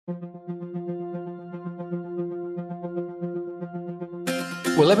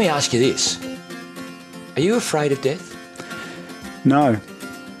Well, let me ask you this. Are you afraid of death? No.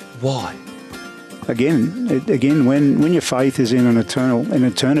 Why? Again, when your faith is in an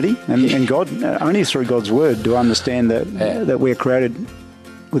eternity, and God, only through God's word do I understand that we're created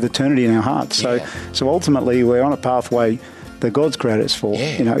with eternity in our hearts. So ultimately, we're on a pathway that God's created us for.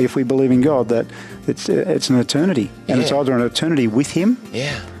 Yeah. You know, if we believe in God, that it's an eternity, and it's either an eternity with Him,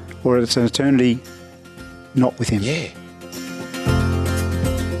 or it's an eternity not with Him. Yeah.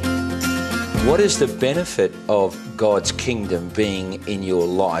 What is the benefit of God's kingdom being in your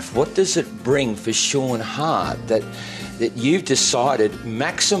life? What does it bring for Shaun Hart that you've decided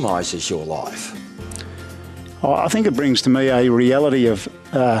maximises your life? I think it brings to me a reality of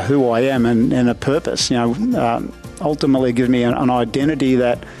who I am and a purpose. You know, ultimately it gives me an identity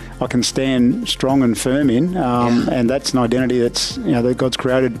that I can stand strong and firm in, and that's an identity that's, you know, that God's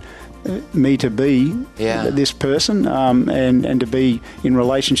created me to be this person, and to be in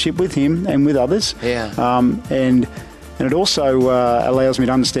relationship with Him and with others. And it also allows me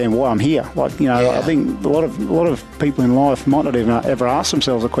to understand why I'm here. Like, you know, I think a lot of people in life might not even ever ask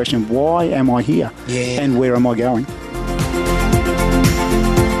themselves the question, why am I here? And where am I going?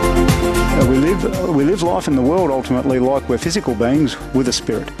 We live life in the world ultimately like we're physical beings with a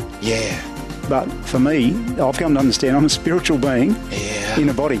spirit. But for me, I've come to understand I'm a spiritual being in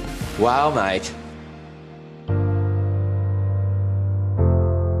a body. Wow, mate.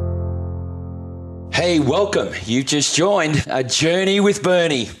 Hey, welcome. You've just joined A Journey with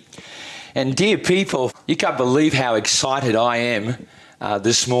Bernie. And dear people, you can't believe how excited I am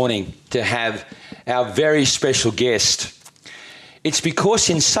this morning to have our very special guest. It's because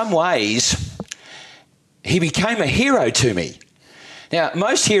in some ways, he became a hero to me. Now,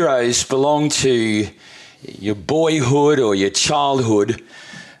 most heroes belong to your boyhood or your childhood.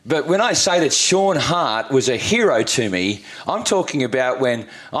 But when I say that Shaun Hart was a hero to me, I'm talking about when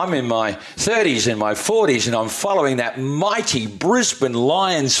I'm in my 30s and my 40s and I'm following that mighty Brisbane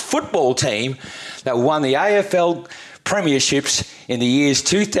Lions football team that won the AFL premierships in the years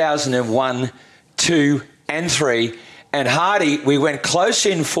 2001, 2 and 3. And Hardy, we went close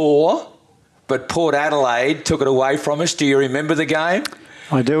in 4, but Port Adelaide took it away from us. Do you remember the game?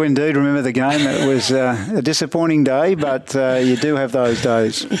 I do indeed remember the game. It was a disappointing day, but you do have those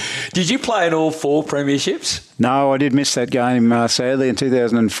days. Did you play in all 4 premierships? No, I did miss that game, sadly, in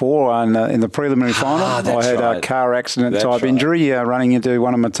 2004 in the preliminary final. I had a car accident type injury running into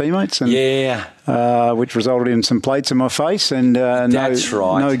one of my teammates, and which resulted in some plates in my face, and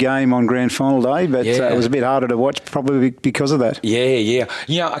no game on grand final day, but it was a bit harder to watch probably because of that. You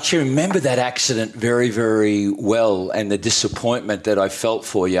know, I actually remember that accident very, very well, and the disappointment that I felt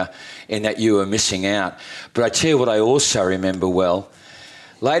for you in that you were missing out. But I tell you what I also remember well.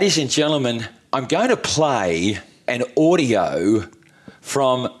 Ladies and gentlemen, I'm going to play an audio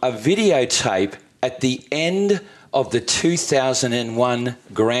from a videotape at the end of the 2001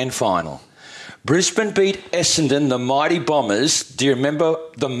 grand final. Brisbane beat Essendon, the mighty Bombers. Do you remember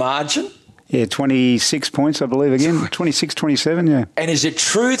the margin? Yeah, 26 points, I believe, again. 26-27, yeah. And is it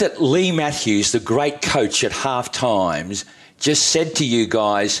true that Lee Matthews, the great coach at half-times, just said to you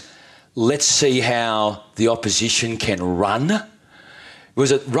guys, let's see how the opposition can run?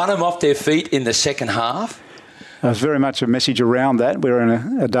 Was it run them off their feet in the second half? There was very much a message around that. We were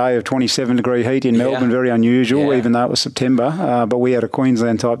in a day of 27-degree heat in Melbourne, very unusual, even though it was September. But we had a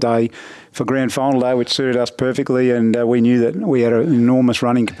Queensland-type day for grand final day, which suited us perfectly, and we knew that we had an enormous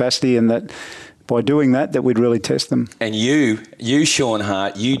running capacity, and that by doing that we'd really test them. And you, Shaun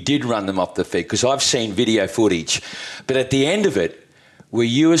Hart, you did run them off the feet, because I've seen video footage. But at the end of it, were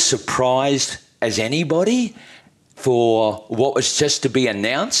you as surprised as anybody for what was just to be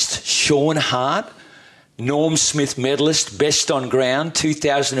announced? Shaun Hart, Norm Smith medalist, best on ground,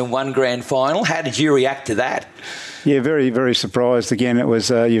 2001 grand final. How did you react to that? Yeah, very, very surprised. Again, it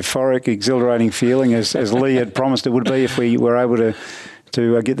was a euphoric, exhilarating feeling, as Lee had promised it would be if we were able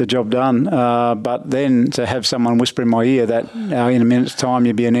to get the job done. But then to have someone whisper in my ear that in a minute's time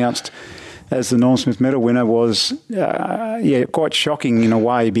you'd be announced as the Norm Smith medal winner was, quite shocking in a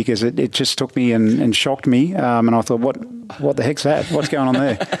way, because it just took me and shocked me. And I thought, what the heck's that? What's going on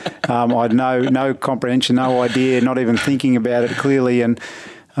there? I had no comprehension, no idea, not even thinking about it clearly. And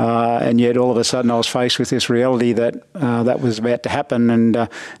yet all of a sudden I was faced with this reality that that was about to happen. And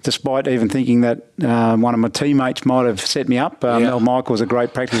despite even thinking that one of my teammates might have set me up, Mel Michael was a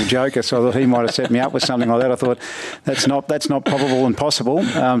great practical joker, so I thought he might have set me up with something like that. I thought, that's not probable and possible,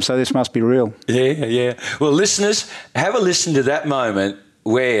 so this must be real. Yeah. Well, listeners, have a listen to that moment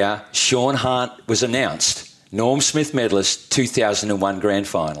where Shaun Hart was announced. Norm Smith medalist 2001 Grand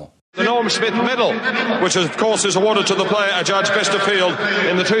Final. The Norm Smith Medal, which of course is awarded to the player adjudged best of field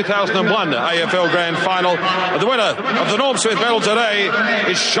in the 2001 AFL Grand Final. The winner of the Norm Smith Medal today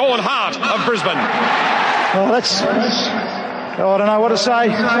is SHAUN HART of Brisbane. Oh, I don't know what to say.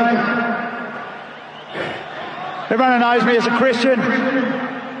 Everyone who knows me as a Christian,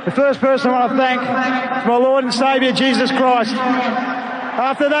 the first person I want to thank is my Lord and Saviour, Jesus Christ.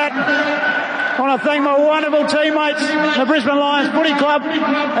 After that, I want to thank my wonderful teammates, the Brisbane Lions Footy Club,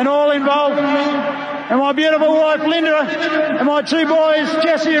 and all involved, and my beautiful wife, Linda, and my two boys,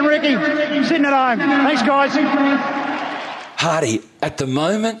 Jesse and Ricky, sitting at home. Thanks, guys. Hardy, at the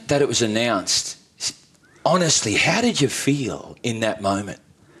moment that it was announced, honestly, how did you feel in that moment?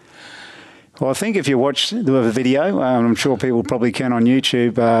 Well, I think if you watch the video, I'm sure people probably can on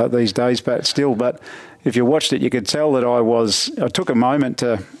YouTube these days, but if you watched it, you could tell that I took a moment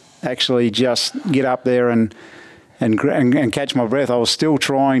to actually just get up there and catch my breath. I was still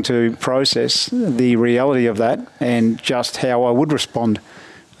trying to process the reality of that and just how I would respond.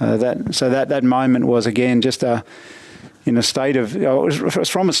 That moment was, again, just in a state of, it was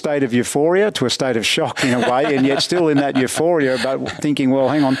from a state of euphoria to a state of shock in a way, and yet still in that euphoria, but thinking, well,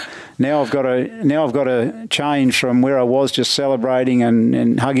 hang on, now I've got to change from where I was just celebrating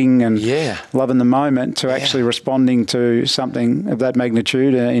and hugging and loving the moment to actually responding to something of that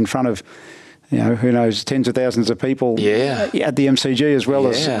magnitude in front of, who knows, tens of thousands of people at the MCG, as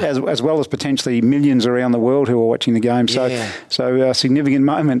well as potentially millions around the world who are watching the game. So a significant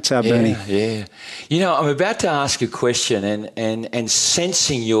moment, Bernie. Yeah. I'm about to ask a question, and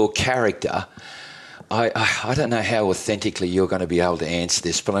sensing your character, I don't know how authentically you're going to be able to answer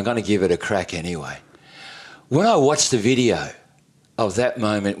this, but I'm going to give it a crack anyway. When I watched the video of that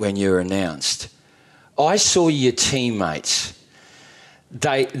moment when you were announced, I saw your teammates.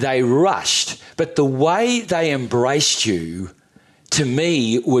 They rushed, but the way they embraced you, to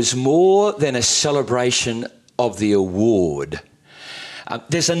me, was more than a celebration of the award.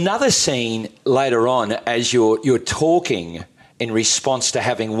 There's another scene later on as you're talking in response to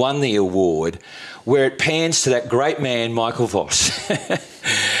having won the award, where it pans to that great man, Michael Voss.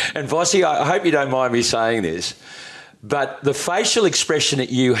 And Vossie, I hope you don't mind me saying this, but the facial expression that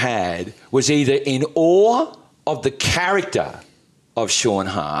you had was either in awe of the character of SHAUN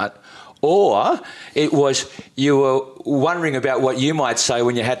HART, or it was you were wondering about what you might say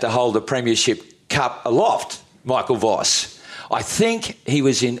when you had to hold the Premiership Cup aloft, Michael Voss. I think he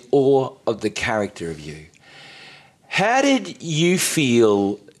was in awe of the character of you. How did you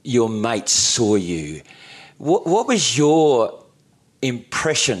feel your mates saw you? What was your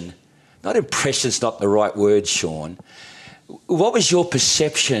impression? Not impression's not the right word, Sean. What was your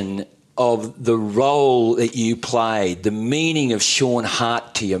perception of the role that you played, the meaning of SHAUN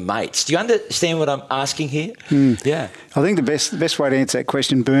HART to your mates? Do you understand what I'm asking here? Yeah. I think the best way to answer that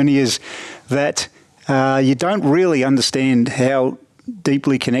question, Bernie, is that you don't really understand how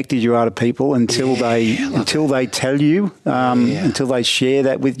deeply connected you are to people until they tell you, until they share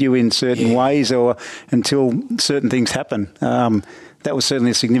that with you in certain ways, or until certain things happen. That was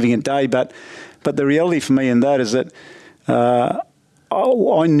certainly a significant day, but the reality for me in that is that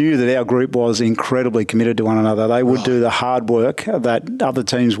I knew that our group was incredibly committed to one another. They would do the hard work that other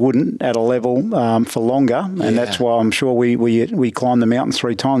teams wouldn't at a level for longer, and that's why I'm sure we climbed the mountain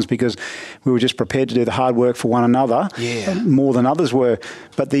 3 times, because we were just prepared to do the hard work for one another more than others were.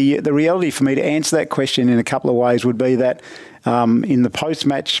 But the reality for me to answer that question in a couple of ways would be that in the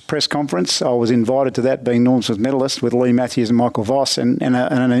post-match press conference, I was invited to that, being Norm Smith medalist with Lee Matthews and Michael Voss, and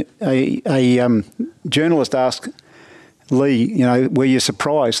a journalist asked Lee, were you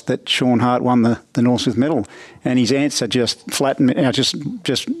surprised that SHAUN HART won the Norm Smith medal? And his answer just flattened me,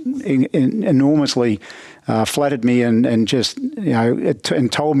 just enormously flattered me, and just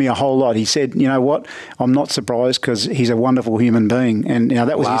and told me a whole lot. He said, "You know what? I'm not surprised, because he's a wonderful human being." And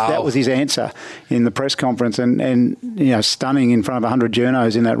that was his answer in the press conference, and stunning in front of 100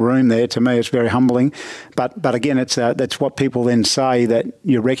 journos in that room there. To me, it's very humbling. But again, that's what people then say, that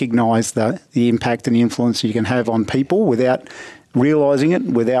you recognise the impact and the influence you can have on people without realising it,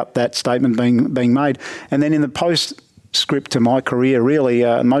 without that statement being made. And then in the postscript to my career, really,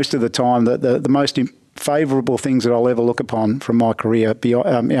 most of the time, the most favourable things that I'll ever look upon from my career,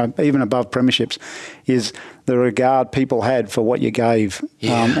 even above premierships, is the regard people had for what you gave.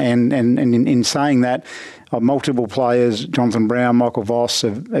 And in saying that, multiple players, Jonathan Brown, Michael Voss,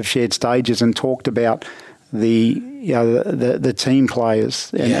 have shared stages and talked about the the team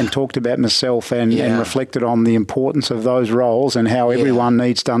players and talked about myself and reflected on the importance of those roles and how everyone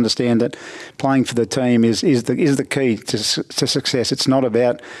needs to understand that playing for the team is the key to success. It's not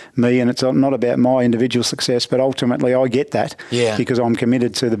about me and it's not about my individual success, but ultimately I get that because I'm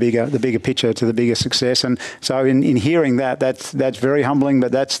committed to the bigger picture, to the bigger success. And so in hearing that's very humbling,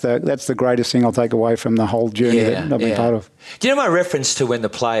 but that's the greatest thing I'll take away from the whole journey that I've been part of. Do you know my reference to when the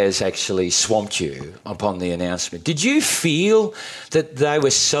players actually swamped you upon the announcement? Did you feel that they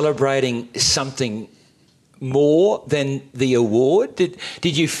were celebrating something more than the award? Did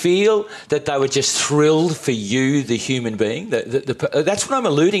you feel that they were just thrilled for you, the human being? That's what I'm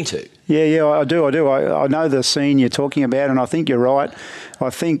alluding to. Yeah, I do. I know the scene you're talking about, and I think you're right. I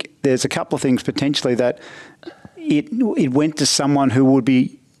think there's a couple of things potentially that it went to someone who would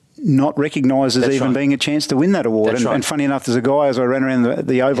be not recognised as being a chance to win that award. And funny enough, there's a guy, as I ran around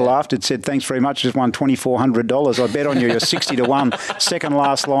the Oval after, said, "Thanks very much, just won $2,400. I bet on you, you're 60-1, second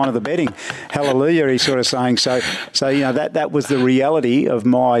last line of the betting. Hallelujah," he's sort of saying. So that was the reality of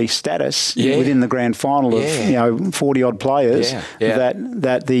my status within the grand final of 40-odd players.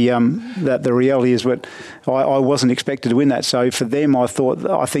 That the reality is what I wasn't expected to win that. So for them, I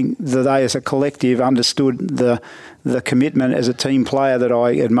think that they as a collective understood the commitment as a team player that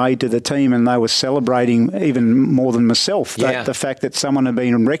I had made to the team, and they were celebrating even more than myself the fact that someone had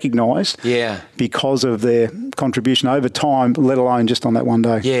been recognised because of their contribution over time, let alone just on that one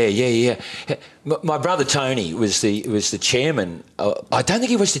day. Yeah. My brother Tony was the chairman. I don't think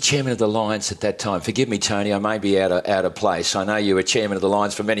he was the chairman of the Lions at that time. Forgive me, Tony, I may be out of place. I know you were chairman of the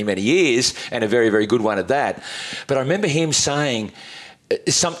Lions for many, many years, and a very, very good one at that. But I remember him saying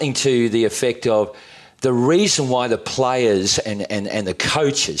something to the effect of, the reason why the players and the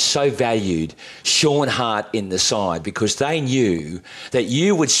coaches so valued Shaun Hart in the side, because they knew that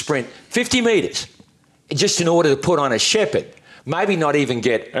you would sprint 50 metres just in order to put on a shepherd. Maybe not even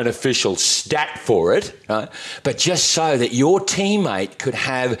get an official stat for it, right? But just so that your teammate could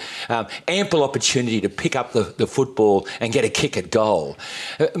have ample opportunity to pick up the football and get a kick at goal.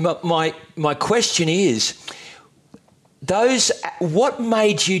 My question is, what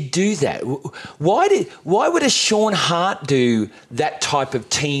made you do that? Why would a Shaun Hart do that type of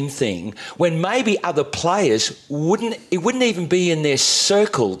team thing when maybe other players it wouldn't even be in their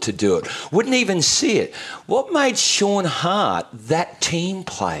circle to do it, wouldn't even see it? What made Shaun Hart that team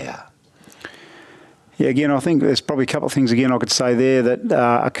player? Yeah, again, I think there's probably a couple of things again I could say there that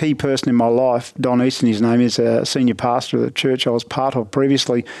a key person in my life, Don Easton, his name is, a senior pastor of the church I was part of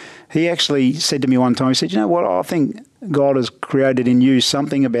previously. He actually said to me one time, he said, "You know what, I think God has created in you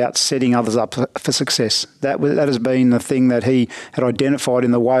something about setting others up for success." That has been the thing that he had identified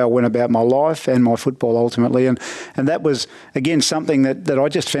in the way I went about my life and my football ultimately. And that was, again, something that I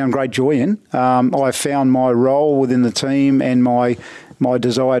just found great joy in. I found my role within the team and my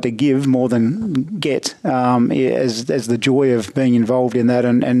desire to give more than get as the joy of being involved in that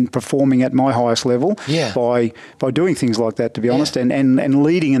and performing at my highest level by doing things like that, to be honest, and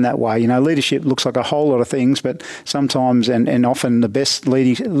leading in that way. You know, leadership looks like a whole lot of things, but sometimes and often the best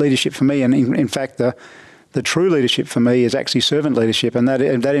leadership for me, and in fact the true leadership for me, is actually servant leadership, and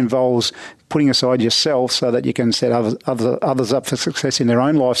that involves putting aside yourself so that you can set others up for success in their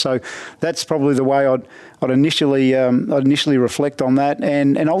own life. So that's probably the way I'd initially reflect on that,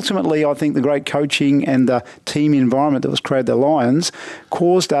 and ultimately I think the great coaching and the team environment that was created at the Lions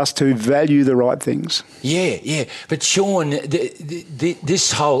caused us to value the right things. Yeah. But Shaun,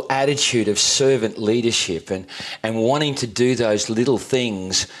 this whole attitude of servant leadership and wanting to do those little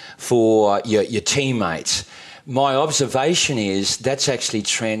things for your teammates, my observation is that's actually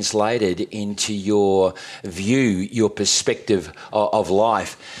translated into your view, your perspective of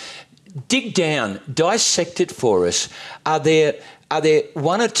life. Dig down, dissect it for us. Are there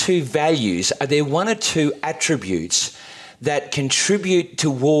one or two values, are there one or two attributes that contribute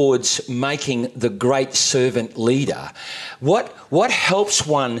towards making the great servant leader? What helps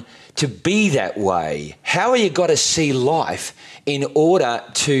one to be that way? How are you got to see life in order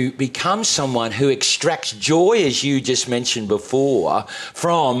to become someone who extracts joy, as you just mentioned before,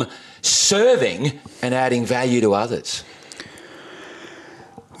 from serving and adding value to others?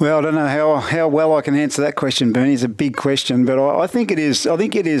 Well, I don't know how well I can answer that question, Bernie. It's a big question, but I think it is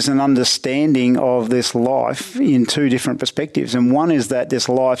an understanding of this life in two different perspectives. And one is that this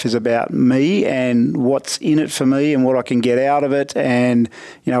life is about me and what's in it for me and what I can get out of it, and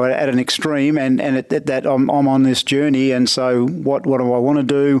at an extreme, and that I'm on this journey. And so, what do I want to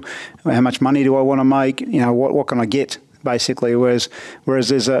do? How much money do I want to make? What can I get? Basically, whereas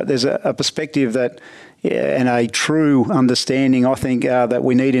there's a perspective that and a true understanding, I think, that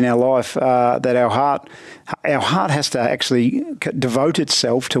we need in our life, that our heart has to actually devote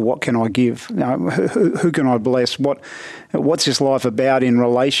itself to what can I give? Who can I bless? What's this life about in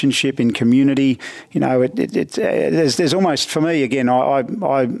relationship, in community? There's almost, for me, again, I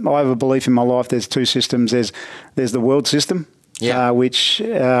have a belief in my life. There's two systems. There's the world system. Which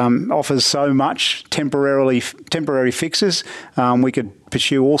offers so much temporary fixes. We could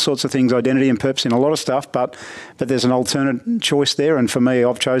pursue all sorts of things, identity and purpose in a lot of stuff, but there's an alternate choice there. And for me,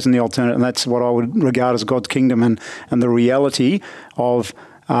 I've chosen the alternate, and that's what I would regard as God's kingdom and the reality of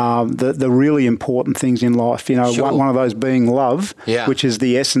the really important things in life. Sure. One of those being love, which is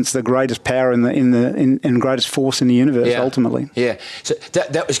the essence, the greatest power and greatest force in the universe, ultimately. Yeah. So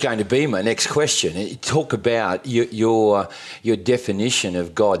that was going to be my next question. Talk about your definition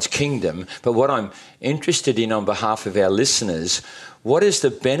of God's kingdom, but what I'm interested in on behalf of our listeners, what is the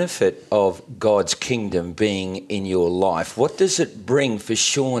benefit of God's kingdom being in your life? What does it bring for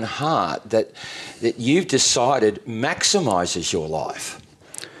Shaun Hart that you've decided maximises your life?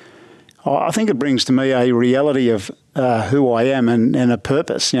 I think it brings to me a reality of who I am and a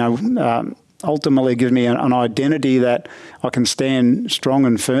purpose. Ultimately, it gives me an identity that I can stand strong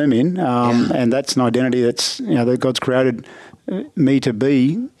and firm in, and that's an identity that's that God's created me to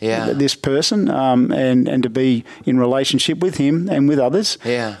be this person, and to be in relationship with Him and with others.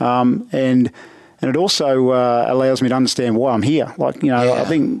 And it also allows me to understand why I'm here. I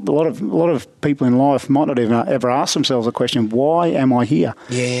think a lot of people in life might not even ever ask themselves the question, why am I here?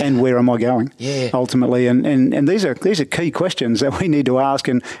 And where am I going? Ultimately, and these are key questions that we need to ask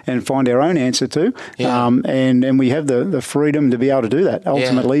and find our own answer to. And we have the freedom to be able to do that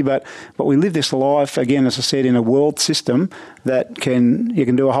ultimately. But we live this life, again, as I said, in a world system that you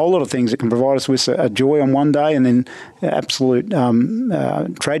can do a whole lot of things. It can provide us with a joy on one day and then absolute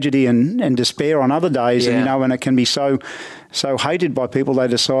tragedy and despair on other days. And it can be so hated by people they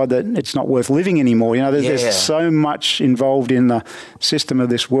decide that it's not worth living anymore. There's so much involved in the system of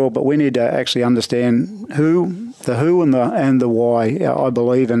this world, but we need to actually understand the who and the why, I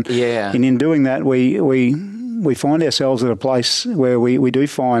believe. And in doing that, we find ourselves at a place where we do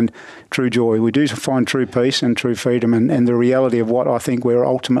find true joy, we do find true peace and true freedom, and the reality of what I think we're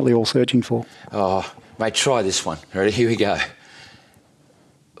ultimately all searching for. Oh, mate, try this one. Ready? Here we go.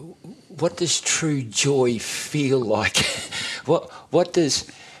 What does true joy feel like?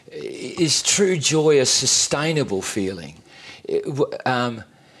 Is true joy a sustainable feeling? And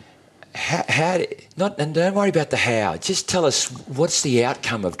don't worry about the how. Just tell us, what's the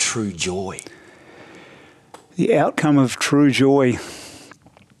outcome of true joy? The outcome of true joy.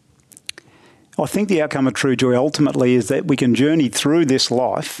 I think the outcome of true joy ultimately is that we can journey through this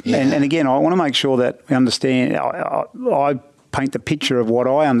life. And again, I want to make sure that we understand. I paint the picture of what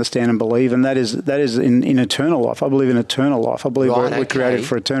I understand and believe, and that is in eternal life. I believe in eternal life. I believe we're created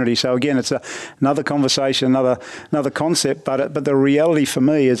for eternity. So again, it's another conversation, another concept. But the reality for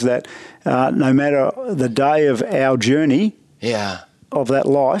me is that no matter the day of our journey, of that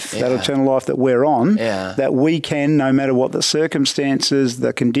life, that eternal life that we're on, that we can, no matter what the circumstances,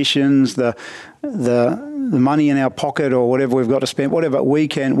 the conditions, the money in our pocket or whatever we've got to spend, whatever, we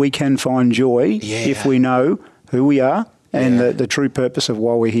can find joy if we know who we are and the true purpose of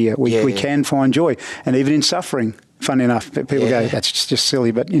why we're here. We can find joy. And even in suffering, funny enough, people go, that's just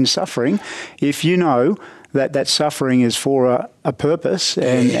silly, but in suffering, if you know that suffering is for a purpose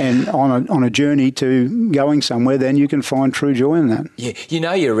and on a journey to going somewhere, then you can find true joy in that.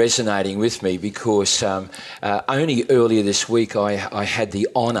 Yeah, you're resonating with me because only earlier this week I had the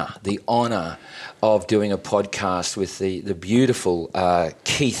honour of doing a podcast with the beautiful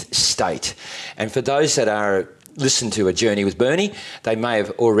Keith State. And for those that are listen to A Journey with Bernie, they may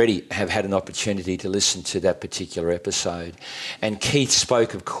have already have had an opportunity to listen to that particular episode. And Keith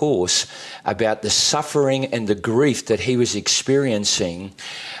spoke, of course, about the suffering and the grief that he was experiencing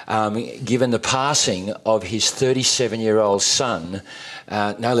given the passing of his 37-year-old son,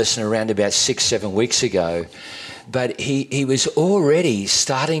 no less than around about 6-7 weeks ago. But he was already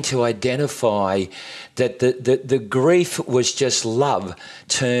starting to identify that the grief was just love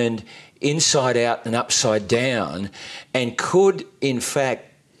turned inside out and upside down, and could in fact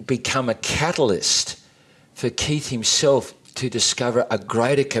become a catalyst for Keith himself to discover a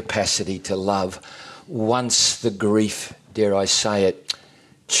greater capacity to love once the grief, dare I say it,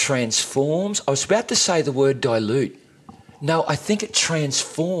 transforms. I was about to say the word dilute. No, I think it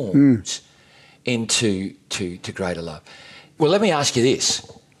transforms into greater love. Well, let me ask you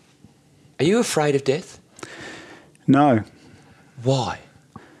this. Are you afraid of death? No. Why?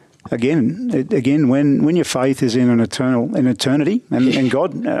 again, when your faith is in eternity, and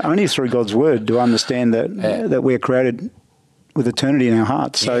God, only through God's word do I understand that we're created with eternity in our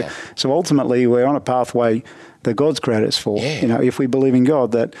hearts. So ultimately, we're on a pathway that God's created us for. Yeah. If we believe in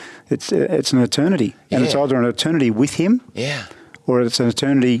God, that it's an eternity, and it's either an eternity with Him, or it's an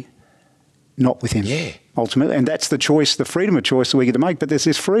eternity not with Him. Yeah. Ultimately, and that's the choice, the freedom of choice that we get to make. But there's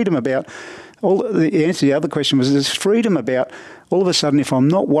this freedom about the answer to the other question was this freedom about all of a sudden, if I'm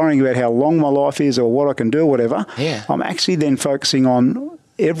not worrying about how long my life is or what I can do or whatever, I'm actually then focusing on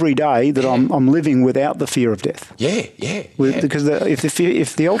every day that I'm living without the fear of death. Because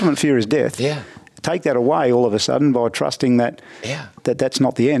if the ultimate fear is death, take that away all of a sudden by trusting that's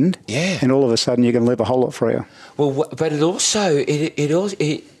not the end, and all of a sudden you can live a whole lot freer. Well, but it also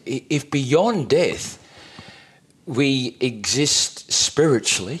if beyond death we exist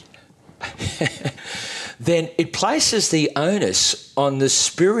spiritually, then it places the onus on the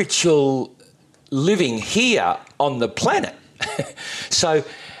spiritual living here on the planet. So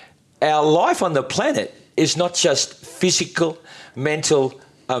our life on the planet is not just physical, mental,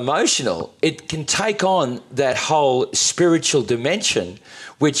 emotional. It can take on that whole spiritual dimension,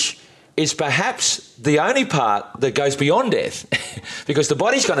 which is perhaps the only part that goes beyond death, because the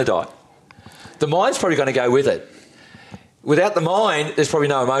body's going to die. The mind's probably going to go with it. Without the mind, there's probably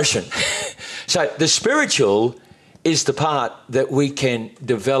no emotion. So the spiritual is the part that we can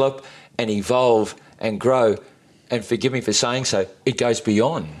develop and evolve and grow. And forgive me for saying so, it goes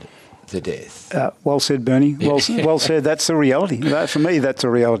beyond the death. Well said, Bernie. Well said. That's the reality. For me, that's a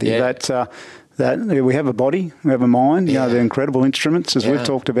reality. That we have a body, we have a mind. They're incredible instruments, as we've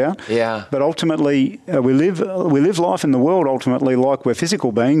talked about. But ultimately, we live life in the world ultimately like we're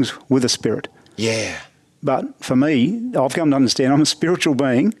physical beings with a spirit. But for me, I've come to understand I'm a spiritual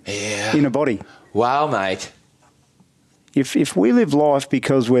being in a body. Wow, mate. If we live life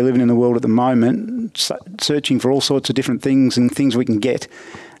because we're living in the world at the moment, searching for all sorts of different things and things we can get,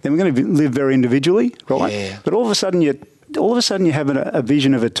 then we're going to live very individually, right? But all of a sudden you have a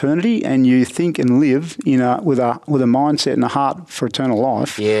vision of eternity, and you think and live with a mindset and a heart for eternal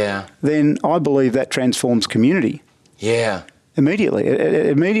life. Then I believe that transforms community. Immediately. It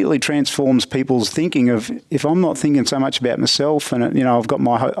immediately transforms people's thinking of, if I'm not thinking so much about myself and, I've got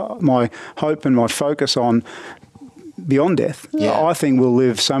my hope and my focus on beyond death, I think we'll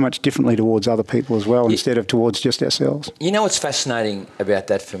live so much differently towards other people as well, instead of towards just ourselves. You know what's fascinating about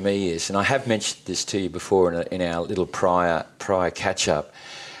that for me is, and I have mentioned this to you before in our little prior catch-up,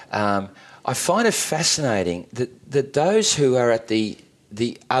 I find it fascinating that those who are at the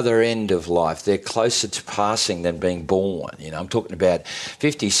other end of life, they're closer to passing than being born. I'm talking about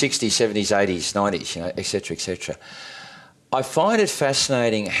 50s, 60s, 70s, 80s, 90s, et cetera, et cetera. I find it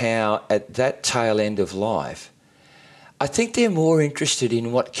fascinating how at that tail end of life, I think they're more interested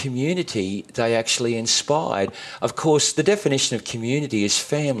in what community they actually inspired. Of course, the definition of community is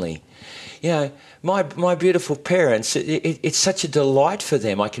family. My beautiful parents, it's such a delight for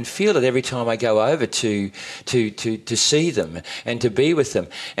them. I can feel it every time I go over to see them and to be with them.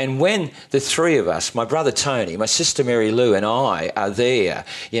 And when the three of us, my brother Tony, my sister Mary Lou and I are there,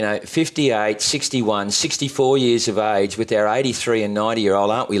 58, 61, 64 years of age with our 83 and 90-year-old,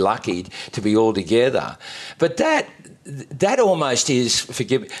 aren't we lucky to be all together? But that almost is,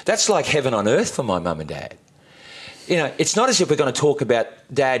 that's like heaven on earth for my mum and dad. It's not as if we're going to talk about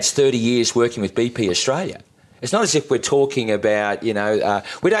Dad's 30 years working with BP Australia. It's not as if we're talking about, we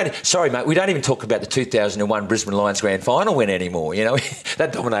don't even talk about the 2001 Brisbane Lions Grand Final win anymore.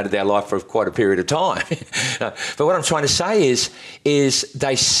 That dominated our life for quite a period of time. But what I'm trying to say is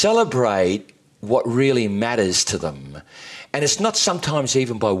they celebrate what really matters to them. And it's not sometimes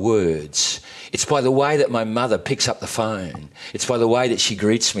even by words. It's by the way that my mother picks up the phone. It's by the way that she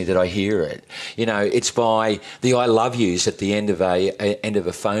greets me that I hear it. It's by the I love yous at the end of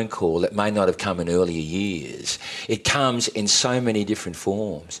a phone call that may not have come in earlier years. It comes in so many different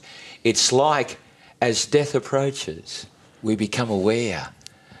forms. It's like as death approaches, we become aware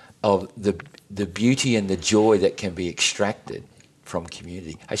of the beauty and the joy that can be extracted from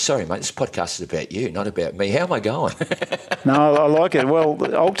community. Hey, sorry, mate, this podcast is about you, not about me. How am I going? No, I like it. Well,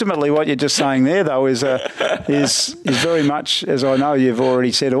 ultimately what you're just saying there, though, is very much, as I know you've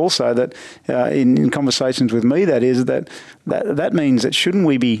already said also, that in conversations with me, that means that shouldn't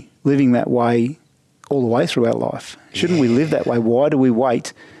we be living that way all the way through our life? Shouldn't we live that way? Why do we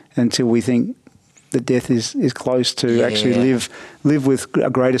wait until we think that death is close to actually live with a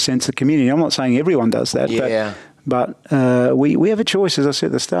greater sense of community? I'm not saying everyone does that, But we have a choice, as I said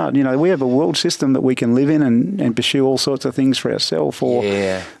at the start. We have a world system that we can live in and pursue all sorts of things for ourselves, or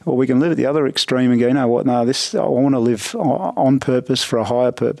we can live at the other extreme and go, I want to live on purpose for a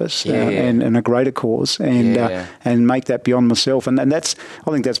higher purpose and a greater cause, and make that beyond myself. And I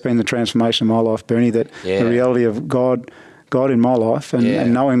think that's been the transformation of my life, Bernie. That the reality of God in my life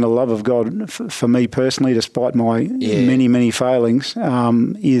and knowing the love of God for me personally, despite my many failings,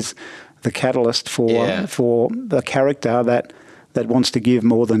 is the catalyst for the character that wants to give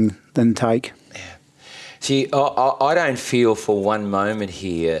more than take. Yeah. See, I don't feel for one moment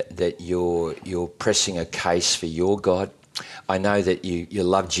here that you're pressing a case for your God. I know that you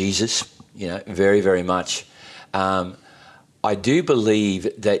love Jesus, very, very much. I do believe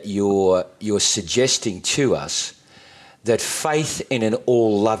that you're suggesting to us that faith in an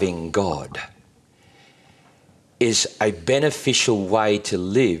all-loving God is a beneficial way to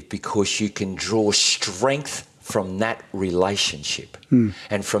live, because you can draw strength from that relationship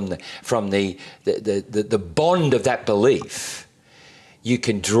and from the bond of that belief. You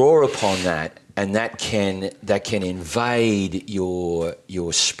can draw upon that, and that can invade your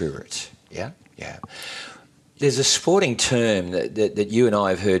spirit. Yeah. There's a sporting term that you and I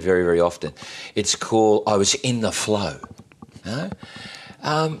have heard very, very often. It's called "I was in the flow."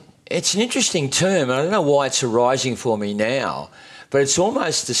 It's an interesting term, and I don't know why it's arising for me now, but it's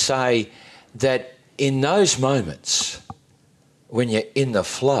almost to say that in those moments when you're in the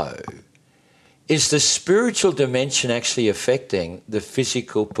flow, is the spiritual dimension actually affecting the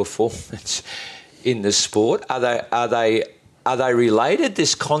physical performance in the sport? Are they related,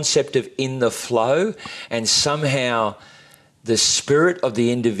 this concept of in the flow, and somehow the spirit of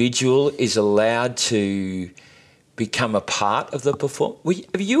the individual is allowed to become a part of the performance? Were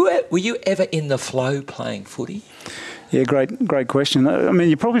you ever in the flow playing footy? Yeah, great question. I mean,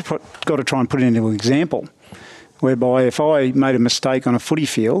 you probably got to try and put it into an example, whereby if I made a mistake on a footy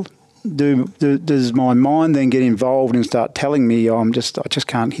field, does my mind then get involved and start telling me I just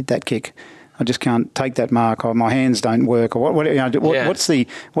can't hit that kick, I just can't take that mark, or my hands don't work, or what's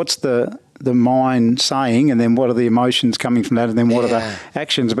the mind saying, and then what are the emotions coming from that, and then what are the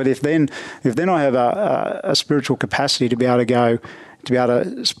actions? But if then I have a spiritual capacity to be able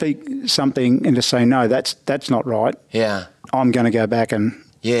to speak something and to say, no, that's not right. Yeah, I'm going to go back and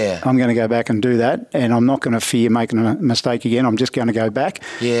I'm going to go back and do that, and I'm not going to fear making a mistake again. I'm just going to go back.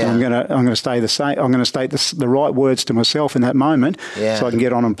 Yeah, and I'm going to stay the same. I'm going to state the right words to myself in that moment, so I can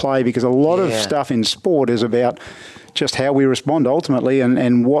get on and play. Because a lot of stuff in sport is about just how we respond ultimately,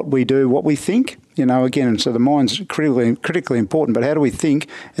 and what we do, what we think. Again, and so the mind's critically important, but how do we think,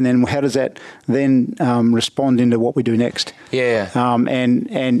 and then how does that then respond into what we do next? Yeah.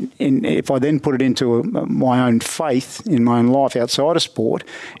 And if I then put it into my own faith in my own life outside of sport,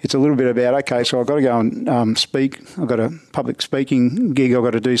 it's a little bit about, okay, so I've got to go and speak. I've got a public speaking gig I've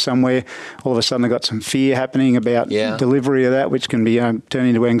got to do somewhere. All of a sudden I've got some fear happening about delivery of that, which can be turn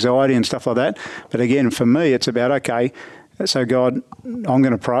into anxiety and stuff like that. But again, for me, it's about, okay, so God, I'm going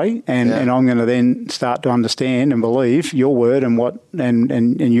to pray, and I'm going to then start to understand and believe your word and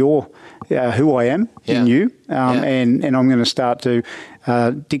your who I am in you, and I'm going to start to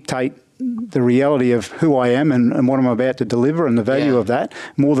dictate the reality of who I am and what I'm about to deliver and the value of that,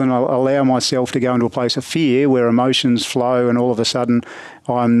 more than I'll allow myself to go into a place of fear where emotions flow and all of a sudden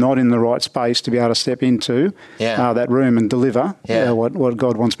I'm not in the right space to be able to step into that room and deliver what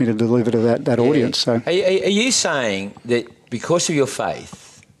God wants me to deliver to that audience. So, are you saying that because of your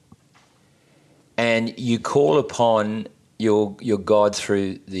faith and you call upon your God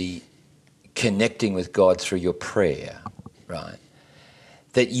through the connecting with God through your prayer, right,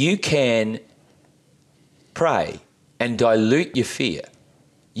 that you can pray and dilute your fear?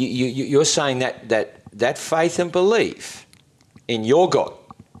 You're saying that faith and belief in your God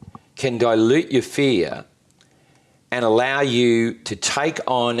can dilute your fear and allow you to take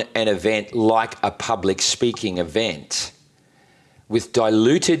on an event like a public speaking event with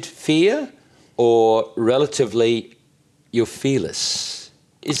diluted fear, or relatively you're fearless?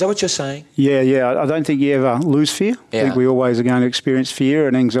 Is that what you're saying? Yeah. I don't think you ever lose fear. I think we always are going to experience fear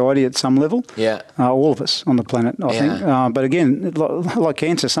and anxiety at some level. Yeah. All of us on the planet, I think. But again, like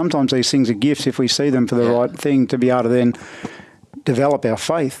cancer, sometimes these things are gifts if we see them for the right thing, to be able to then develop our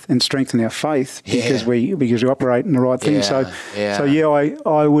faith and strengthen our faith because we operate in the right thing.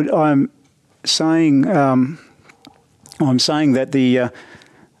 I'm saying that the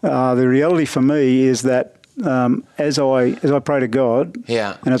reality for me is that as I pray to God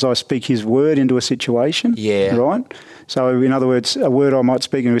and as I speak His word into a situation, right? So in other words, a word I might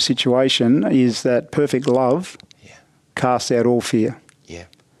speak into a situation is that perfect love casts out all fear. Yeah.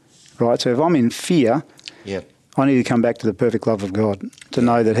 Right? So if I'm in fear, I need to come back to the perfect love of God, to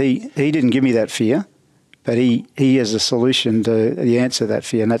know that He didn't give me that fear, but He has a solution to the answer to that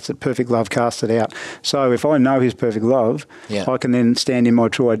fear, and that's the perfect love cast it out. So if I know His perfect love, I can then stand in my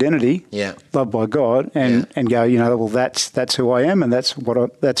true identity, loved by God, and go, well, that's who I am, and that's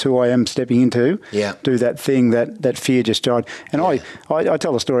who I am stepping into. Do that thing that fear just died. And I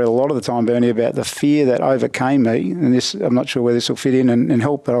tell a story a lot of the time, Bernie, about the fear that overcame me, and this, I'm not sure where this will fit in and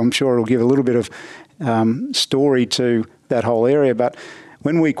help, but I'm sure it'll give a little bit of story to that whole area. But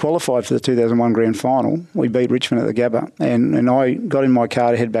when we qualified for the 2001 Grand Final, we beat Richmond at the Gabba, and I got in my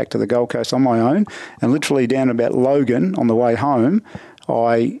car to head back to the Gold Coast on my own, and literally down about Logan on the way home,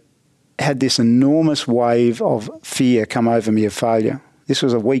 I had this enormous wave of fear come over me of failure. This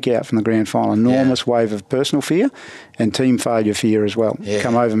was a week out from the Grand Final, enormous wave of personal fear and team failure fear as well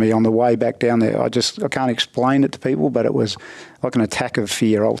come over me on the way back down there. I can't explain it to people, but it was like an attack of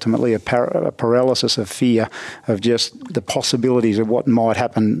fear, ultimately, a paralysis of fear of just the possibilities of what might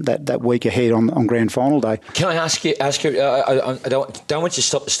happen that week ahead on Grand Final day. Can I ask you I don't want you to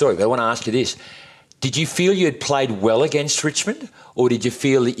stop the story, but I want to ask you this. Did you feel you had played well against Richmond, or did you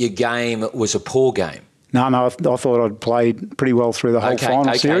feel that your game was a poor game? No, I thought I'd played pretty well through the whole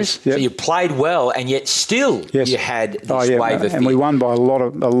final series. So you played well, and yet still you had this wave of fear. And we won by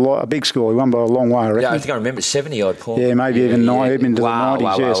a big score. We won by a long way, I reckon. Yeah, I think I remember 70-odd points. Yeah, maybe even into the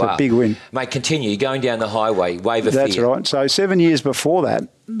 90s. It's a big win. Mate, continue. You're going down the highway, wave of fear. That's right. So 7 years before that,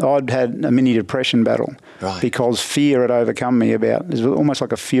 I'd had a mini depression battle because fear had overcome me it was almost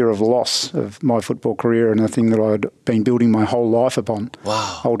like a fear of loss of my football career and the thing that I'd been building my whole life upon.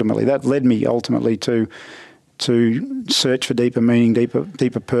 Wow. Ultimately, that led me to search for deeper meaning,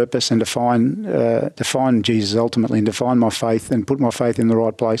 deeper purpose, and define Jesus ultimately, and define my faith and put my faith in the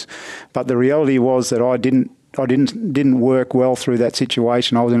right place. But the reality was that I didn't work well through that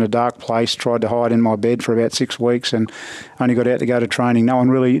situation. I was in a dark place, tried to hide in my bed for about 6 weeks, and only got out to go to training. No one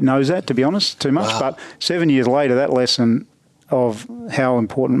really knows that, to be honest, too much. Wow. But 7 years later, that lesson of how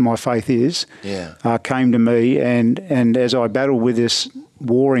important my faith is came to me, and as I battled with this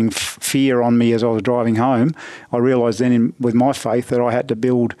warring fear on me as I was driving home, I realised then with my faith that I had to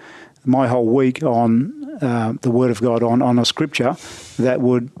build my whole week on the Word of God, on a scripture that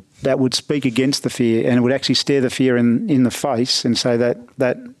would speak against the fear, and it would actually stare the fear in the face and say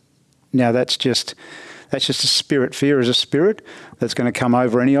that's just a spirit. Fear is a spirit that's going to come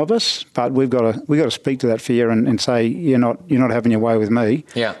over any of us, but we've got to speak to that fear and say you're not having your way with me,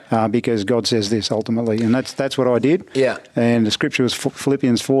 because God says this ultimately, and that's what I did. Yeah. And the scripture was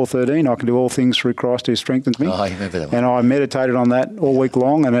Philippians 4:13. I can do all things through Christ who strengthens me. Oh, I remember that one. And I meditated on that all week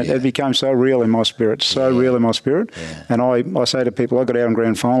long, and it became so real in my spirit, real in my spirit. Yeah. And I say to people, I got out on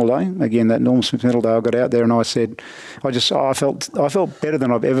Grand Final day again, that Norm Smith medal day. I got out there and I said, I felt better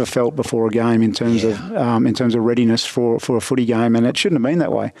than I've ever felt before a game in terms of readiness for a footy game. And it shouldn't have been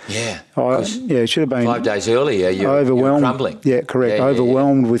that way. Yeah. It should have been 5 days earlier. You're crumbling. Yeah, correct.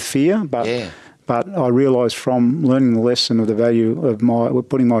 Overwhelmed with fear, but I realised from learning the lesson of the value of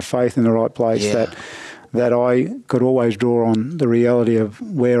putting my faith in the right place that I could always draw on the reality of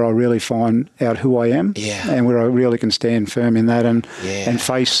where I really find out who I am, and where I really can stand firm in that and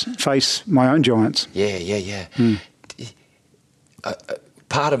face my own giants.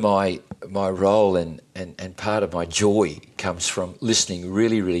 Part of my role and part of my joy comes from listening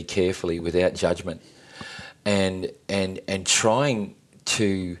really, really carefully without judgment and trying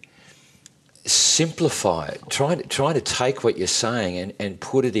to simplify it, trying to take what you're saying and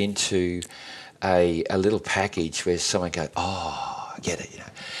put it into a little package where someone goes, oh, I get it.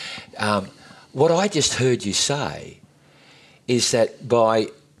 What I just heard you say is that by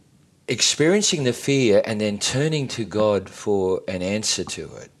experiencing the fear and then turning to God for an answer to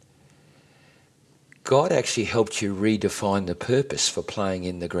it, God actually helped you redefine the purpose for playing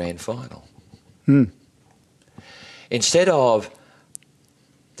in the grand final. Instead of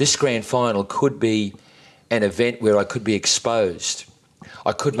this grand final could be an event where I could be exposed,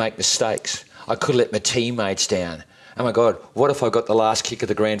 I could make mistakes, I could let my teammates down. Oh my God, what if I got the last kick of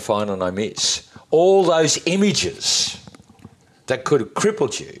the grand final and I miss? All those images that could have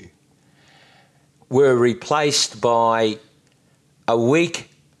crippled you were replaced by a week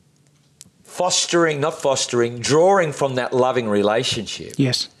drawing from that loving relationship.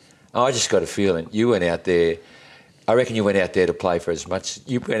 Yes. I just got a feeling you went out there. I reckon you went out there to play for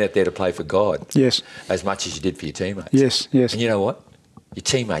you went out there to play for God. Yes. As much as you did for your teammates. Yes. And you know what? Your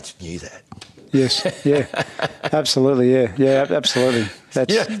teammates knew that. Yes, yeah, absolutely, yeah, absolutely. They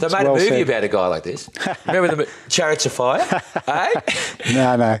made a movie about a guy like this. Remember the Chariots of Fire? Eh?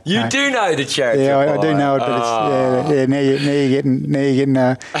 No. You do know the Chariots of Fire. Yeah, I do know it, but it's now you're getting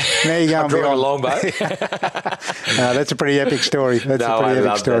I'm drawing a longbow. That's a pretty epic story. I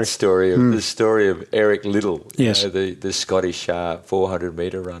love that story. The story of Eric Liddell, yes, the Scottish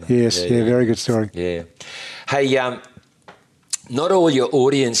 400-metre runner. Yes, very good story. Yeah. Hey, not all your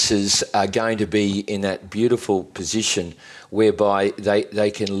audiences are going to be in that beautiful position whereby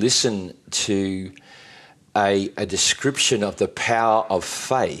they can listen to a description of the power of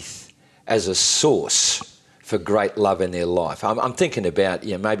faith as a source for great love in their life. I'm thinking about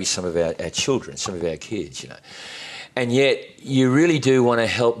maybe some of our children, some of our kids, and yet you really do want to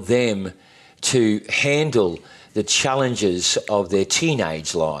help them to handle the challenges of their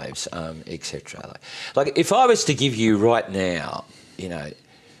teenage lives, etc. Like if I was to give you right now, 2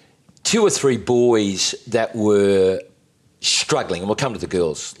 or 3 boys that were struggling, and we'll come to the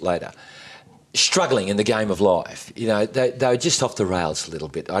girls later, struggling in the game of life. They were just off the rails a little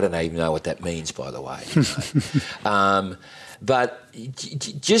bit. I don't even know what that means, by the way. But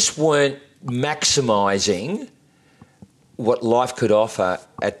just weren't maximising what life could offer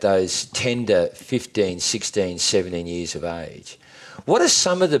at those 10 to 15, 16, 17 years of age. What are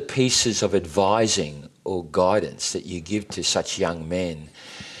some of the pieces of advising or guidance that you give to such young men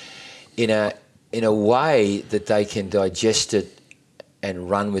in a way that they can digest it and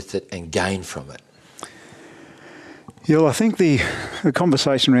run with it and gain from it? Yeah, well, I think the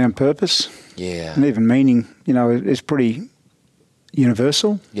conversation around purpose and even meaning, is pretty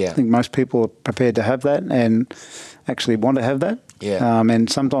universal. Yeah. I think most people are prepared to have that and actually want to have that. Yeah. And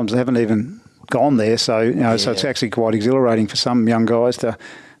sometimes they haven't even gone there. So, so it's actually quite exhilarating for some young guys to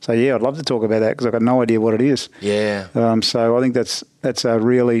say, I'd love to talk about that because I've got no idea what it is. Yeah. So I think that's a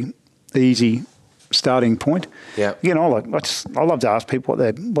really easy starting point. Yeah. Again, I love to ask people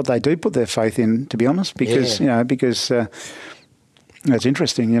what they do put their faith in, to be honest, because it's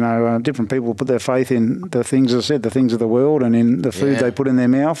interesting. Different people put their faith in the things, as I said, the things of the world, and in the food they put in their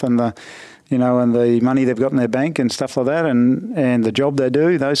mouth, and the money they've got in their bank and stuff like that, and the job they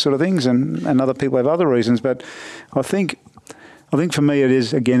do, those sort of things, and other people have other reasons. But I think for me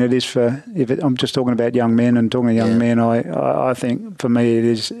I'm just talking about young men and talking to young men, I think for me it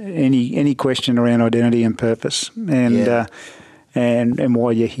is any question around identity and purpose and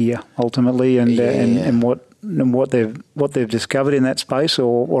why you're here ultimately, and what they've discovered in that space,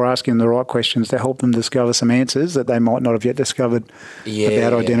 or asking the right questions to help them discover some answers that they might not have yet discovered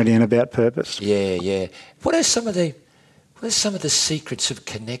about identity and about purpose. Yeah. What are some of the secrets of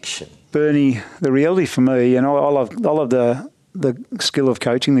connection? Bernie, the reality for me, I love the skill of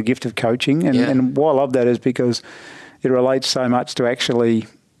coaching, the gift of coaching, and why I love that is because it relates so much to actually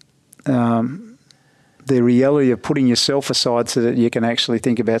the reality of putting yourself aside so that you can actually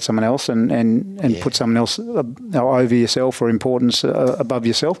think about someone else and put someone else over yourself or importance above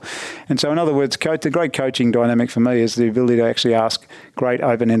yourself. And so, in other words, the great coaching dynamic for me is the ability to actually ask great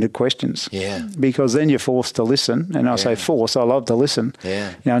open-ended questions. Yeah. Because then you're forced to listen, and I say force. I love to listen.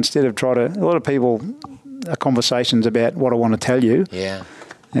 Yeah. Instead of a lot of people are conversations about what I want to tell you. Yeah.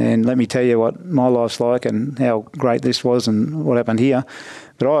 And let me tell you what my life's like and how great this was and what happened here.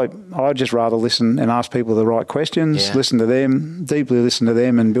 But I'd just rather listen and ask people the right questions, listen to them, deeply listen to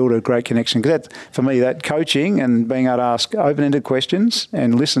them, and build a great connection. Because for me, that coaching and being able to ask open-ended questions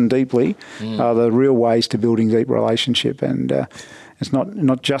and listen deeply are the real ways to building deep relationship. And it's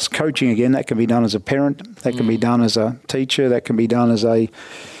not just coaching. Again, that can be done as a parent, that can be done as a teacher, that can be done as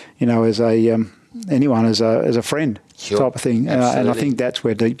anyone as a friend. Sure. Type of thing, and I think that's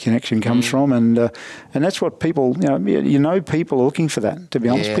where deep connection comes from, and that's what people, people are looking for that. To be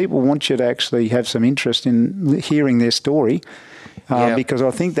honest, people want you to actually have some interest in hearing their story, because I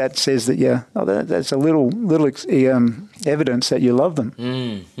think that says that that's a little evidence that you love them,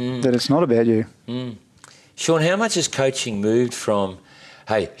 that it's not about you. Shaun, how much has coaching moved from,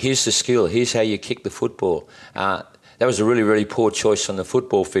 hey, here's the skill, here's how you kick the football. That was a really, really poor choice on the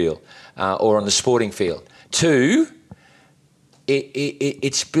football field or on the sporting field. To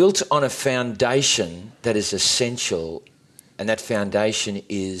it's built on a foundation that is essential, and that foundation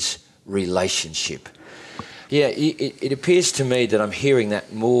is relationship. Yeah, it appears to me that I'm hearing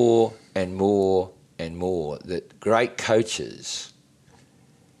that more and more and more, that great coaches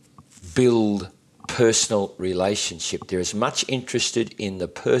build personal relationship. They're as much interested in the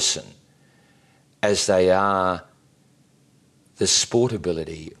person as they are the sport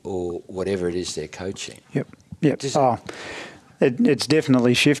ability or whatever it is they're coaching. Yep. It's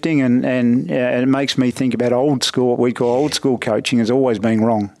definitely shifting, and it makes me think about old school. What we call old school coaching as always being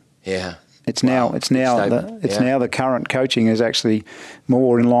wrong. Yeah. It's now the current coaching is actually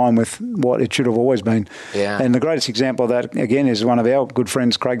more in line with what it should have always been. Yeah. And the greatest example of that again is one of our good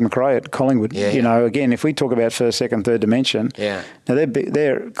friends, Craig McRae at Collingwood. Yeah. You know, again, if we talk about first, second, third dimension, now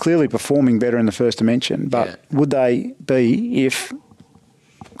they're clearly performing better in the first dimension. But would they be if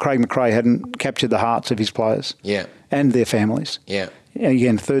Craig McRae hadn't captured the hearts of his players and their families? Yeah.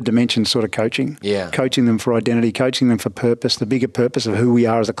 Again, third dimension sort of coaching. Coaching them for identity, coaching them for purpose, the bigger purpose of who we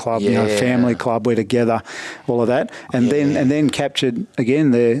are as a club, you know, family club, we're together, all of that. And then captured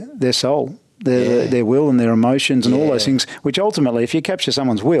again their soul, their will and their emotions and all those things, which ultimately, if you capture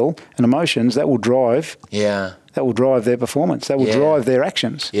someone's will and emotions, that will drive their performance. That will drive their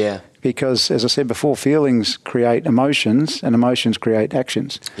actions. Yeah. Because, as I said before, feelings create emotions and emotions create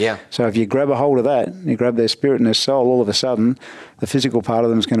actions. Yeah. So if you grab a hold of that, you grab their spirit and their soul, all of a sudden, the physical part of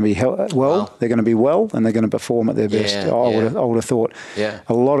them is going to be they're going to be well and they're going to perform at their best. I would have thought. Yeah.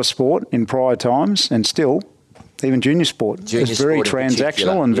 A lot of sport in prior times and still, even junior sport is very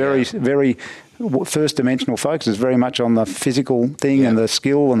transactional and very first dimensional focus is very much on the physical thing and the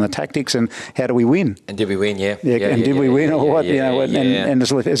skill and the tactics and how do we win? And did we win? Did we win or what? And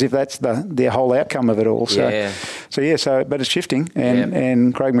as if that's the whole outcome of it all. But it's shifting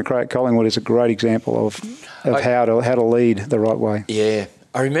and Craig McRae at Collingwood is a great example of how to lead the right way. Yeah.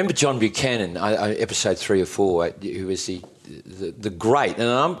 I remember John Buchanan, episode 3 or 4, who was the great,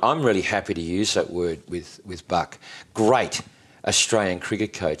 and I'm really happy to use that word with Buck, great Australian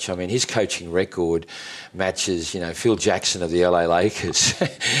cricket coach. I mean, his coaching record matches, Phil Jackson of the LA Lakers,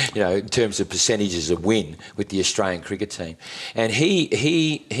 in terms of percentages of win with the Australian cricket team. And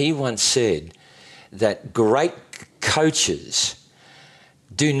he once said that great coaches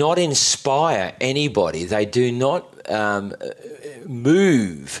do not inspire anybody. They do not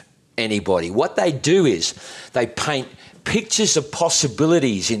move anybody. What they do is they paint pictures of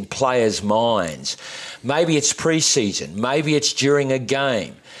possibilities in players' minds. Maybe it's pre-season, maybe it's during a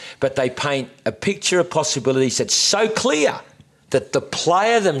game, but they paint a picture of possibilities that's so clear that the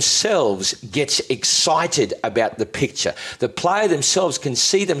player themselves gets excited about the picture. The player themselves can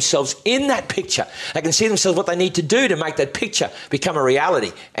see themselves in that picture. They can see themselves what they need to do to make that picture become a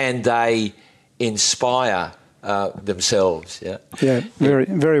reality, and they inspire themselves. Very,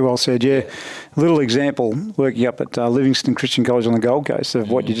 very well said. A little example working up at Livingston Christian College on the Gold Coast of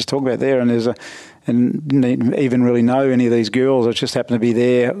what you just talked about there, and didn't even really know any of these girls. I just happened to be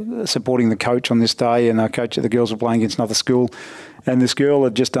there supporting the coach on this day, and the girls were playing against another school. And this girl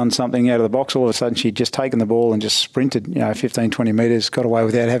had just done something out of the box. All of a sudden, she'd just taken the ball and just sprinted, 15, 20 metres, got away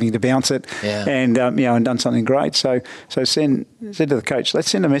without having to bounce it, and done something great. So said to the coach,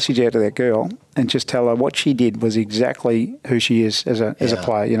 let's send a message out to that girl and just tell her what she did was exactly who she is as a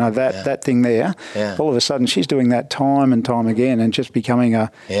player. That thing there. Yeah. All of a sudden, she's doing that time and time again, and just becoming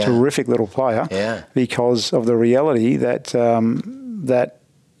a terrific little player because of the reality that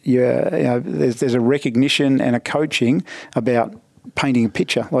there's a recognition and a coaching about painting a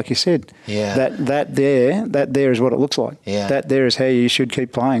picture, like you said. That there is what it looks like. That there is how you should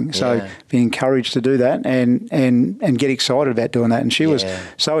keep playing. So be encouraged to do that and get excited about doing that. And she was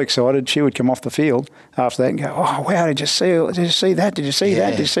so excited, she would come off the field after that and go, "Oh wow, did you see that? Did you see that? Did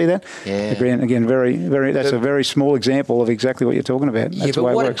you see that?" Again, very, very. That's a very small example of exactly what you're talking about. That's but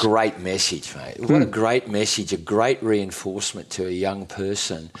what a great message, mate! What a great message! A great reinforcement to a young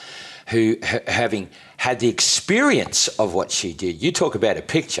person who, having had the experience of what she did. You talk about a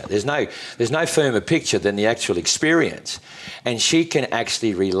picture. There's no firmer picture than the actual experience. And she can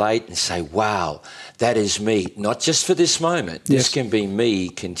actually relate and say, wow, that is me, not just for this moment. This can be me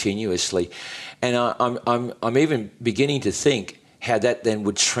continuously. And I'm even beginning to think how that then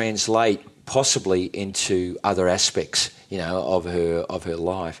would translate possibly into other aspects, of her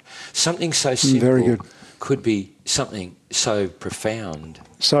life. Something so simple very good. Could be something so profound.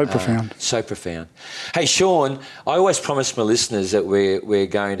 So profound. So profound. Hey, Shaun, I always promise my listeners that we're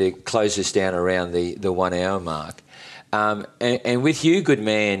going to close this down around the 1 hour mark. And with you, good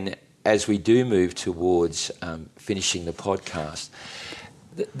man, as we do move towards finishing the podcast,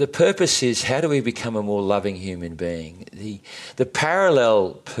 the purpose is, how do we become a more loving human being? The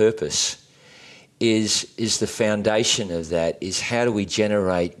parallel purpose is the foundation of that, is how do we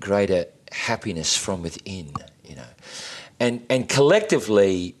generate greater happiness from within, And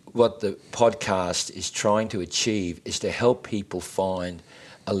collectively, what the podcast is trying to achieve is to help people find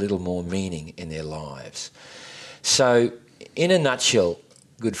a little more meaning in their lives. So, in a nutshell,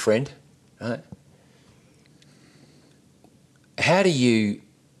 good friend, right, how do you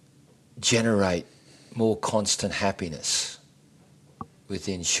generate more constant happiness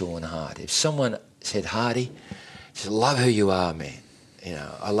within Shaun Hart? If someone said, "Harty, I love who you are, man.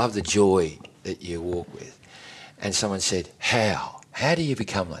 I love the joy that you walk with. And someone said, how? How do you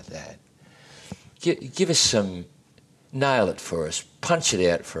become like that? Give us some, nail it for us, punch it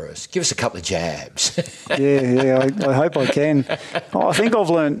out for us, give us a couple of jabs. I hope I can. I think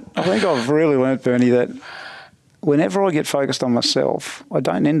I've really learnt, Bernie, that whenever I get focused on myself, I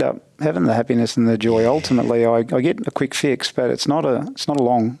don't end up having the happiness and the joy. Ultimately, I get a quick fix, but it's not a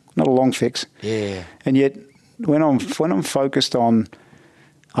long fix. Yeah. And yet, when I'm focused on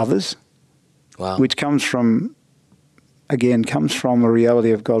others, wow, which comes from a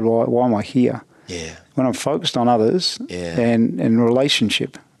reality of God. Why am I here? Yeah. When I'm focused on others and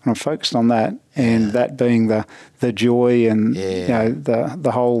relationship, when I'm focused on that, and that being the joy and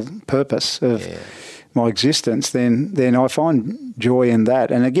the whole purpose of my existence, then I find joy in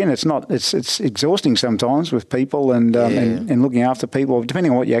that. And again, it's exhausting sometimes with people and looking after people,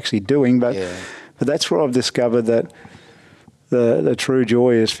 depending on what you're actually doing. But that's where I've discovered that the true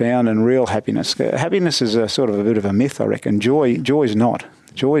joy is found in real happiness. Happiness is a sort of a bit of a myth, I reckon. Joy is not.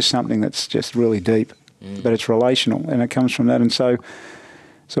 Joy is something that's just really deep, but it's relational, and it comes from that. And so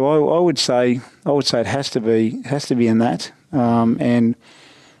I would say it has to be in that, and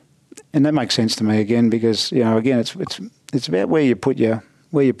that makes sense to me again, because again it's about where you put your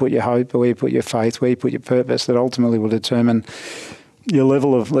hope, or where you put your faith, where you put your purpose, that ultimately will determine your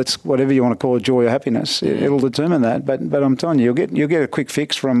level of whatever you want to call it, joy or happiness. It'll determine that. But I'm telling you, you'll get a quick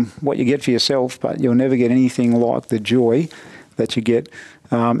fix from what you get for yourself, but you'll never get anything like the joy that you get.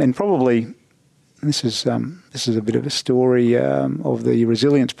 And probably this is a bit of a story of the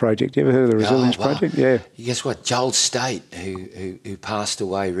Resilience Project. You ever heard of the Resilience Project? Yeah. Guess what? Joel State, who passed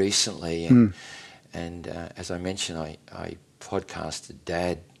away recently, and as I mentioned, I podcasted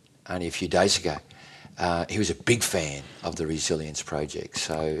Dad only a few days ago. He was a big fan of the Resilience Project,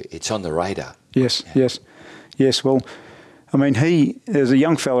 so it's on the radar. Yes. Well, I mean, there's a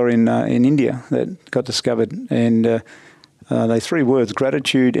young fella in India that got discovered, and they 3 words: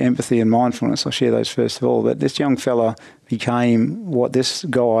 gratitude, empathy, and mindfulness. I'll share those first of all. But this young fella became what this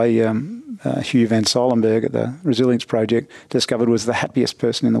guy, Hugh Van Seilenberg at the Resilience Project, discovered was the happiest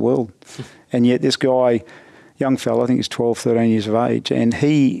person in the world. And yet this guy, young fella, I think he's 12, 13 years of age, and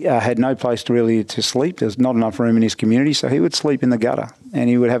he had no place to sleep. There's not enough room in his community, so he would sleep in the gutter, and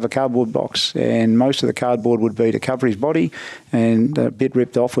he would have a cardboard box, and most of the cardboard would be to cover his body, and a bit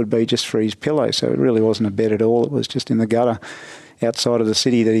ripped off would be just for his pillow. So it really wasn't a bed at all. It was just in the gutter outside of the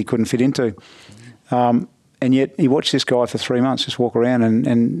city that he couldn't fit into. And yet he watched this guy for 3 months just walk around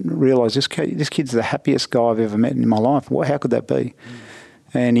and realised this kid's the happiest guy I've ever met in my life. How could that be?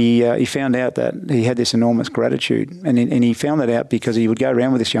 And he found out that he had this enormous gratitude, and he found that out because he would go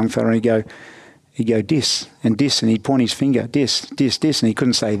around with this young fella and he'd go dis, and he'd point his finger, dis, and he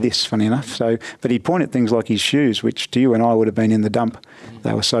couldn't say this, funny enough. But he'd point at things like his shoes, which to you and I would have been in the dump.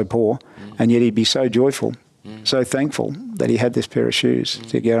 They were so poor, and yet he'd be so joyful, so thankful that he had this pair of shoes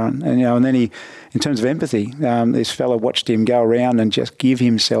to get on. And then in terms of empathy, this fellow watched him go around and just give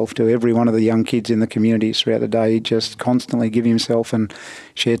himself to every one of the young kids in the communities throughout the day. He'd just constantly give himself and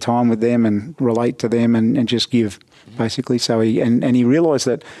share time with them and relate to them and just give, basically. So he realised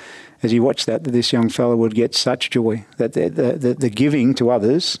that as he watched that this young fellow would get such joy, that the giving to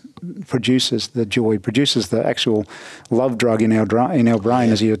others produces the joy, produces the actual love drug in our brain,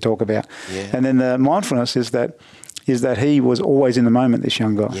 as you talk about. Yeah. And then the mindfulness is that he was always in the moment, this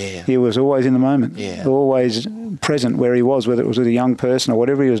young guy. Yeah. He was always in the moment, always present where he was, whether it was with a young person or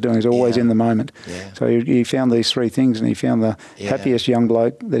whatever he was doing, he was always in the moment. Yeah. So he found these 3 things, and he found the happiest young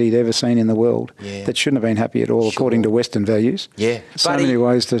bloke that he'd ever seen in the world that shouldn't have been happy at all, according to Western values. Yeah. So many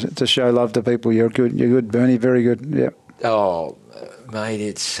ways to show love to people. You're good, Bernie, very good. Yeah. Oh, mate,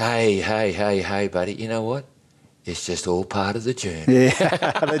 it's hey, buddy, you know what? It's just all part of the journey.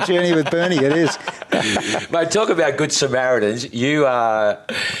 Yeah, the journey with Bernie, it is. Mate, talk about good Samaritans. You are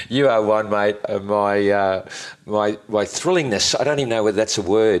one, mate. My thrillingness, I don't even know whether that's a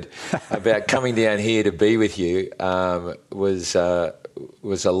word, about coming down here to be with you was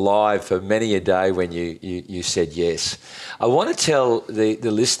alive for many a day when you said yes. I want to tell the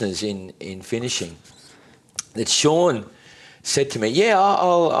listeners in finishing that Shaun said to me,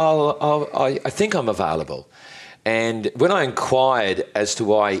 I think I'm available. And when I inquired as to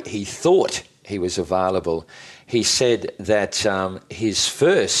why he thought he was available, he said that his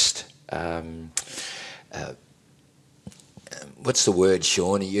first, what's the word,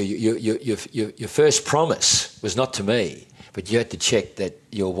 Shaun? Your first promise was not to me, but you had to check that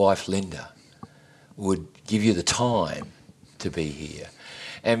your wife, Linda, would give you the time to be here.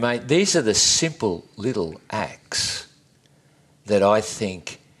 And, mate, these are the simple little acts that I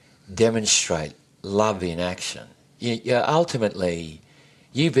think demonstrate love in action. Ultimately,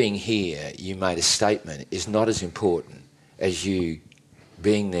 you being here, you made a statement, is not as important as you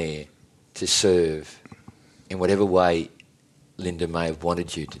being there to serve in whatever way Linda may have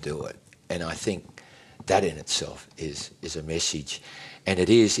wanted you to do it. And I think that in itself is a message. And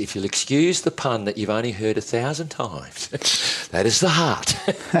it is, if you'll excuse the pun that you've only heard 1,000 times, that is the heart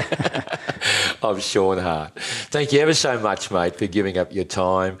of Shaun Hart. Thank you ever so much, mate, for giving up your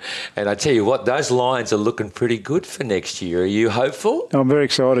time. And I tell you what, those Lions are looking pretty good for next year. Are you hopeful? I'm very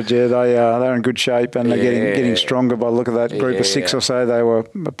excited, yeah. They're in good shape and they're getting stronger by the look of that group of 6 or so they were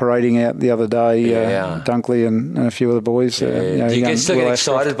parading out the other day, Dunkley and a few of the boys. Do you still get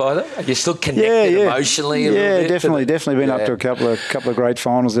excited by them? Are you still connected emotionally a little bit? Yeah, definitely been up to a couple of great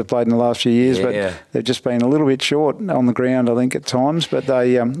finals they've played in the last few years, but they've just been a little bit short on the ground, I think, at times. But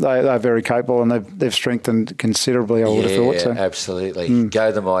they're very capable and they've strengthened considerably, I would have thought. So. Absolutely.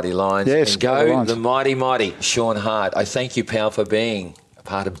 Go the mighty Lions. Yes, and go the mighty Shaun Hart. I thank you, pal, for being a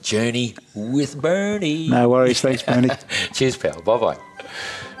part of Journey with Bernie. No worries. Thanks, Bernie. Cheers, pal. Bye-bye.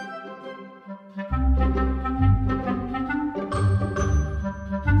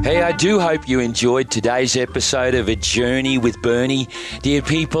 Hey, I do hope you enjoyed today's episode of A Journey with Bernie. Dear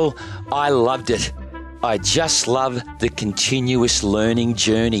people, I loved it. I just love the continuous learning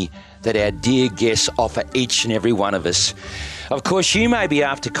journey that our dear guests offer each and every one of us. Of course, you may be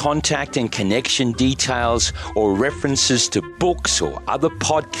after contact and connection details or references to books or other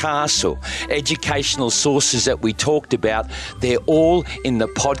podcasts or educational sources that we talked about. They're all in the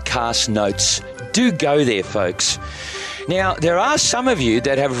podcast notes. Do go there, folks. Now, there are some of you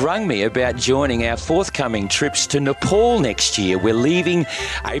that have rung me about joining our forthcoming trips to Nepal next year. We're leaving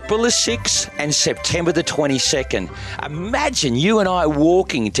April the 6th and September the 22nd. Imagine you and I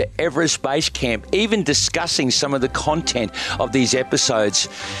walking to Everest Base Camp, even discussing some of the content of these episodes.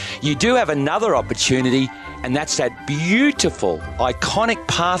 You do have another opportunity, and that's that beautiful, iconic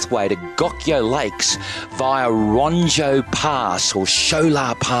pathway to Gokyo Lakes via Ronjo Pass or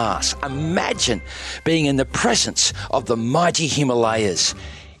Sholar Pass. Imagine being in the presence of the mighty Himalayas.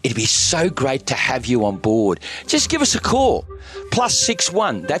 It'd be so great to have you on board. Just give us a call.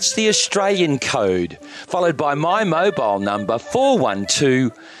 +61, that's the Australian code, followed by my mobile number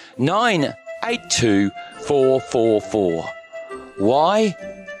 412 982 444. Why?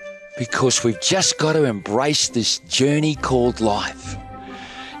 Because we've just got to embrace this journey called life.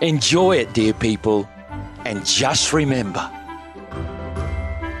 Enjoy it, dear people, and just remember,